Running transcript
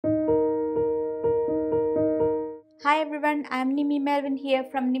Hi everyone, I am Nimmy Melvin here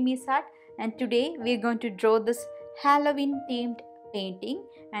from Nimmy's Art, and today we are going to draw this Halloween themed painting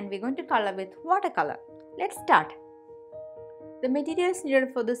and we are going to color with watercolor. Let's start. The materials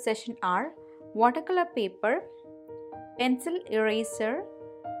needed for this session are watercolor paper, pencil eraser,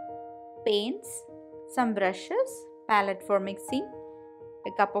 paints, some brushes, palette for mixing,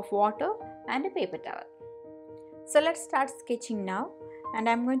 a cup of water and a paper towel. So let's start sketching now, and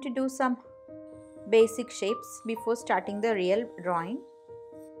I am going to do some basic shapes before starting the real drawing.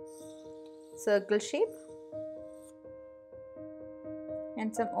 Circle shape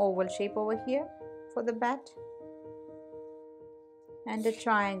and some oval shape over here for the bat, and a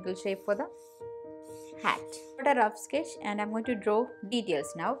triangle shape for the hat. Got a rough sketch and I'm going to draw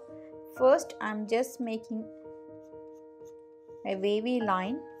details now. First I'm just making a wavy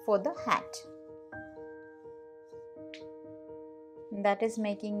line for the hat, and that is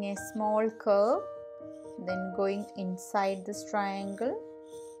making a small curve, then going inside this triangle,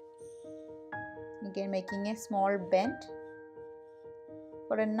 again making a small bend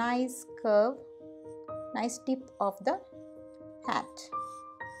for a nice curve, nice tip of the hat.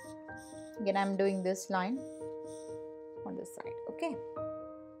 Again I'm doing this line on the side. Okay,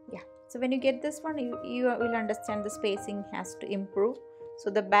 yeah, so when you get this one, you will understand the spacing has to improve.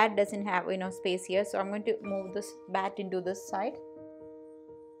 So the bat doesn't have space here, so I'm going to move this bat into this side.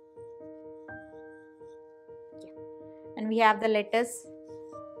 And we have the letters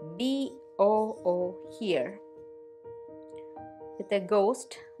B-O-O here with a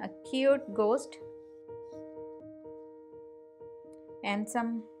ghost, a cute ghost, and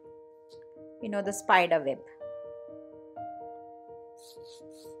some the spider web.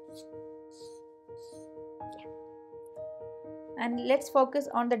 Yeah. And let's focus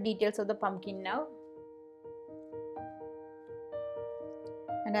on the details of the pumpkin now.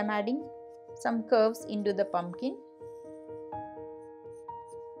 And I'm adding some curves into the pumpkin.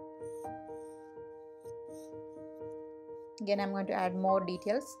 Again I'm going to add more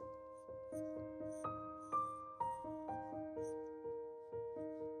details.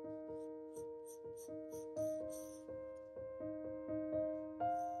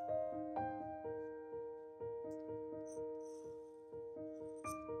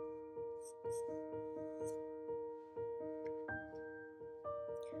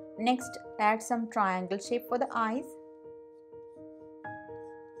 Next, add some triangle shape for the eyes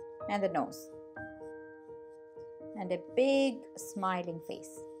and the nose, and a big smiling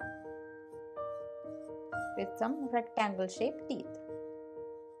face with some rectangle shaped teeth.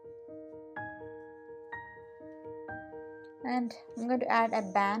 And I'm going to add a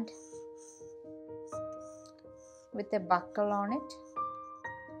band with a buckle on it.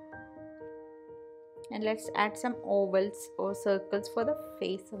 And let's add some ovals or circles for the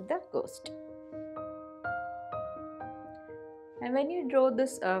face of the ghost. And when you draw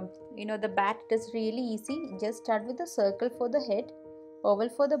this, the bat, it is really easy. Just start with a circle for the head, oval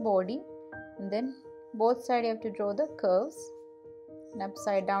for the body, and then both sides you have to draw the curves. An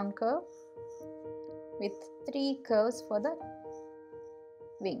upside down curve with 3 curves for the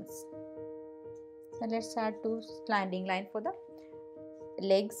wings. So let's add 2 slanting lines for the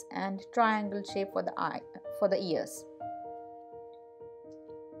legs and triangle shape for the eye, for the ears.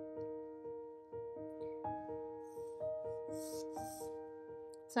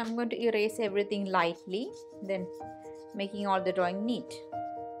 So I'm going to erase everything lightly, then making all the drawing neat.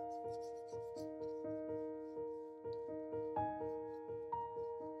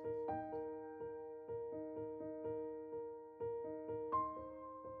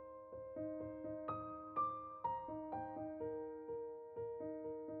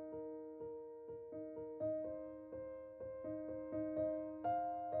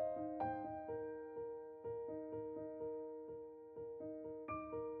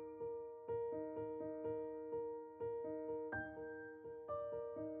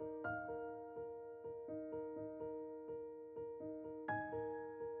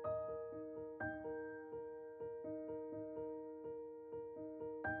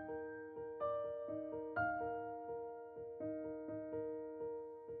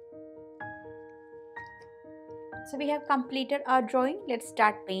 So we have completed our drawing. Let's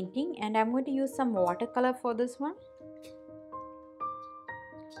start painting, and I'm going to use some watercolor for this one.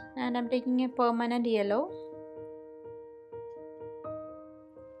 And I'm taking a permanent yellow.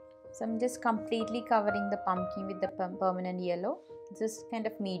 So I'm just completely covering the pumpkin with the permanent yellow. This is kind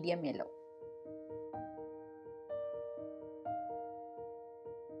of medium yellow.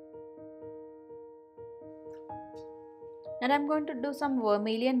 And I'm going to do some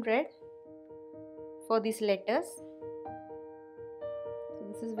vermilion red for these letters. So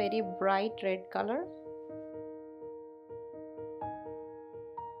this is very bright red color.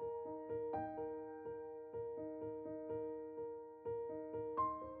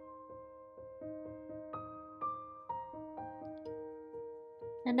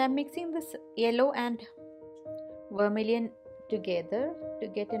 And I'm mixing this yellow and vermilion together to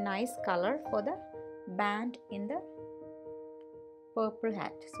get a nice color for the band in the purple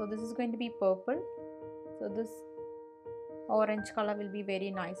hat. So this is going to be purple, so this orange color will be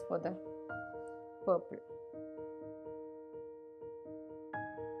very nice for the purple.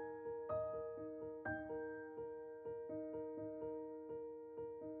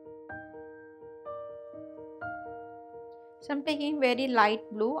 So I'm taking very light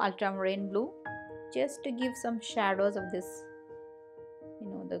blue, ultramarine blue, just to give some shadows of this,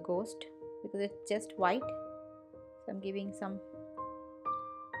 the ghost, because it's just white. So I'm giving some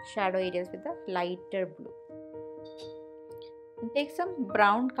shadow areas with the lighter blue. And take some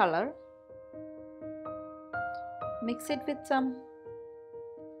brown color, mix it with some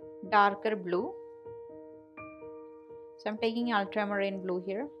darker blue. So I'm taking ultramarine blue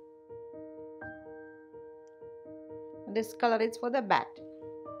here. This color is for the bat.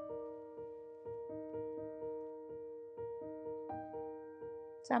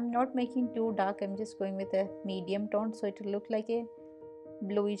 So I'm not making too dark, I'm just going with a medium tone so it will look like a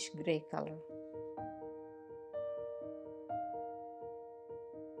bluish gray color.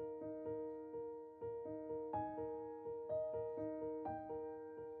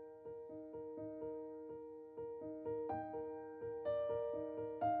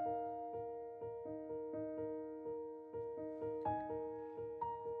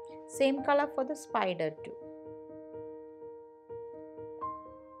 Same color for the spider too.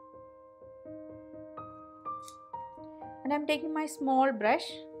 And I'm taking my small brush,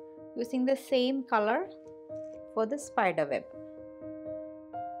 using the same color for the spider web.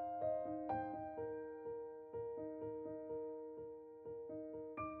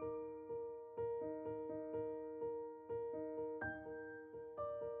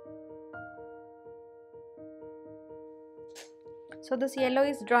 So this yellow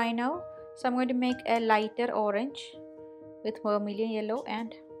is dry now, so I'm going to make a lighter orange with vermilion yellow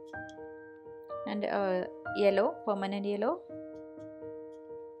and yellow, permanent yellow.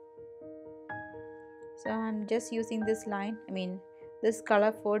 So I'm just using this this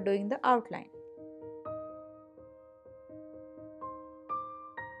color for doing the outline.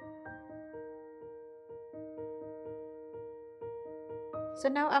 So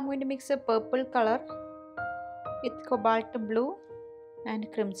now I'm going to mix a purple color with cobalt blue and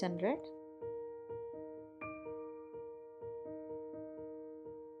crimson red.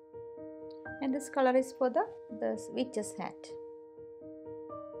 And this color is for the witch's hat.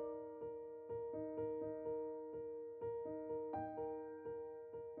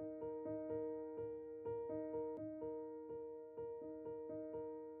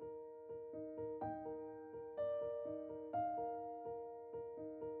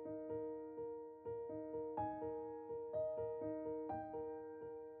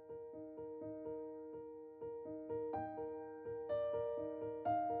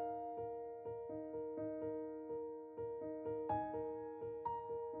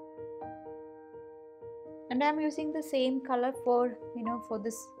 And I'm using the same color for for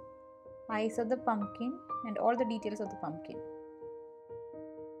this eyes of the pumpkin and all the details of the pumpkin.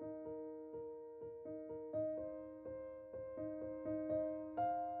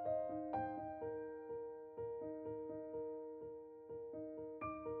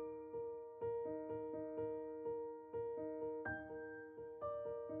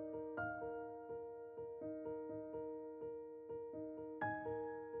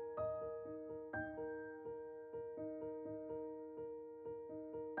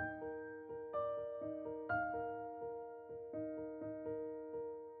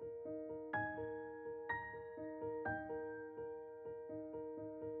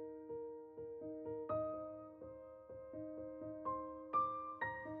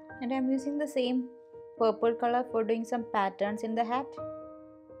 And I'm using the same purple color for doing some patterns in the hat,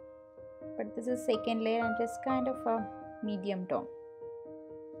 but this is second layer and it's kind of a medium tone.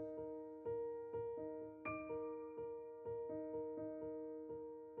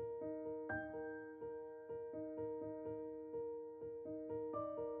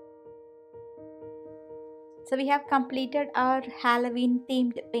 So we have completed our Halloween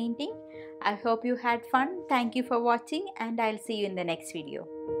themed painting. I hope you had fun. Thank you for watching and I'll see you in the next video.